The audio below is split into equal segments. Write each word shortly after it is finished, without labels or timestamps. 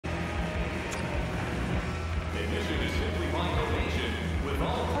Mission is simply my donation, with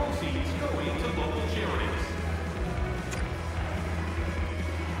all proceeds going to local charities.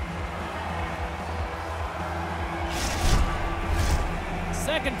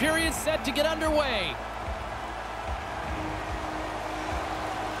 Second period set to get underway.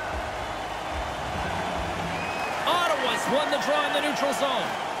 Ottawa's won the draw in the neutral zone.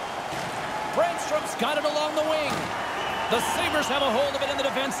 Brandstrom's got it along the wing. The Sabres have a hold of it in the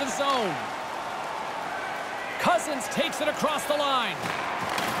defensive zone. Cousins takes it across the line.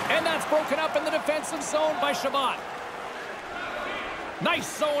 And that's broken up in the defensive zone by Chabot.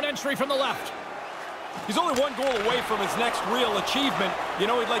 Nice zone entry from the left. He's only one goal away from his next real achievement. You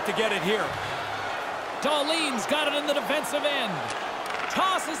know he'd like to get it here. Dahlin's got it in the defensive end.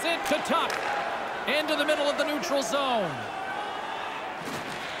 Tosses it to Tuch. Into the middle of the neutral zone.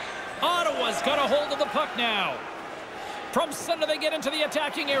 Ottawa's got a hold of the puck now. From center they get into the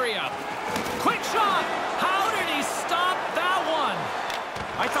attacking area. Quick shot! How did he stop that one?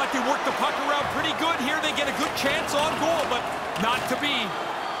 I thought they worked the puck around pretty good here. They get a good chance on goal, but not to be.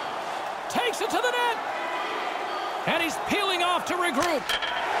 Takes it to the net. And he's peeling off to regroup.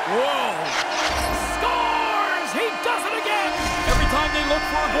 Whoa. Scores! He does it again! Every time they look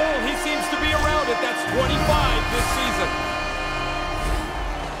for a goal, he seems to be around it. That's 25 this season.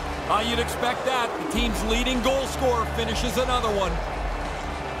 You'd expect that. The team's leading goal scorer finishes another one.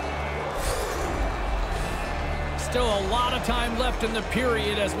 Still a lot of time left in the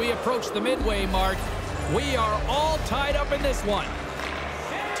period as we approach the midway mark. We are all tied up in this one.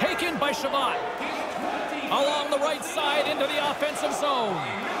 Taken by Chabot. Along the right side into the offensive zone.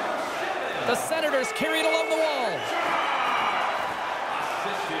 The Senators carried along the wall.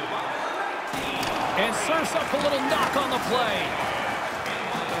 And serves up a little knock on the play.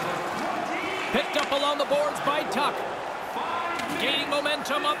 Picked up along the boards by Tuch. Gaining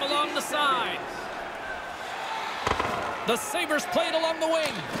momentum up along the side. The Sabres played along the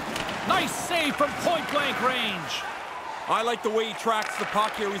wing. Nice save from point-blank range. I like the way he tracks the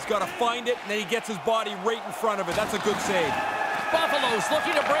puck here. He's got to find it, and then he gets his body right in front of it. That's a good save. Buffalo's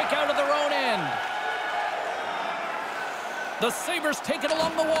looking to break out of their own end. The Sabres take it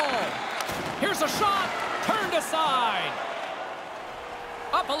along the wall. Here's a shot. Turned aside.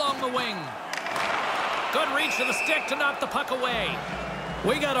 Up along the wing. Good reach to the stick to knock the puck away.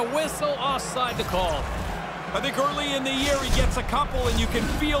 We got a whistle offside to call. I think early in the year he gets a couple, and you can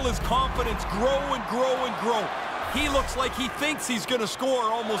feel his confidence grow and grow and grow. He looks like he thinks he's going to score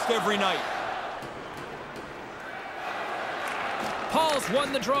almost every night. Paul's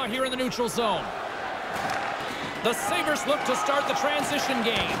won the draw here in the neutral zone. The Sabres look to start the transition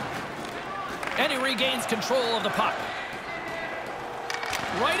game. And he regains control of the puck.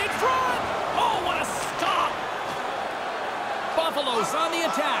 Right in front! Oh, what a stop! Buffalo's on the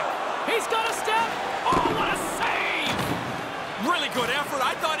attack. He's got a step. Oh, what a save! Really good effort.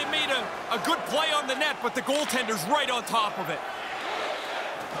 I thought he made a good play on the net, but the goaltender's right on top of it.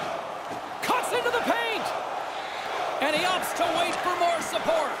 Cuts into the paint! And he opts to wait for more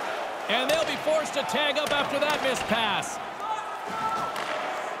support. And they'll be forced to tag up after that missed pass.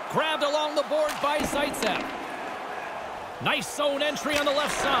 Grabbed along the board by Zaitsev. Nice zone entry on the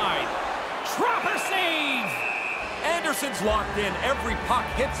left side. Trapper save! Anderson's locked in. Every puck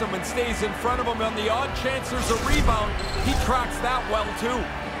hits him and stays in front of him. On the odd chance there's a rebound, he tracks that well too.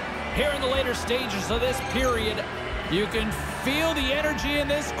 Here in the later stages of this period, you can feel the energy in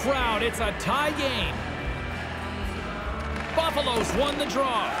this crowd. It's a tie game. Buffalo's won the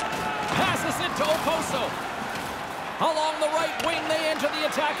draw. Passes it to Oposo. Along the right wing, they enter the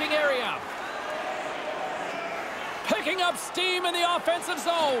attacking area. Picking up steam in the offensive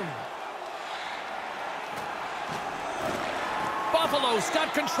zone. Buffalo's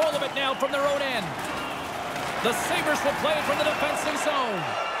got control of it now from their own end. The Sabres will play from the defensive zone.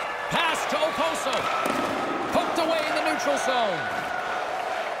 Pass to Oposo. Poked away in the neutral zone.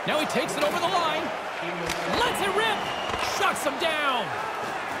 Now he takes it over the line. Lets it rip. Shuts him down.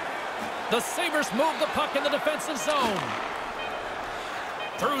 The Sabres move the puck in the defensive zone.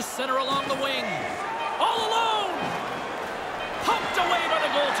 Through center along the wing. All alone. Pumped away by the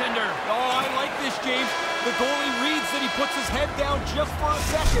goaltender. Oh, I like this, James. The goalie reads that he puts his head down just for a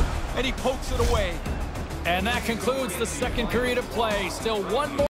second, and he pokes it away. And that concludes the second period of play. Still one more.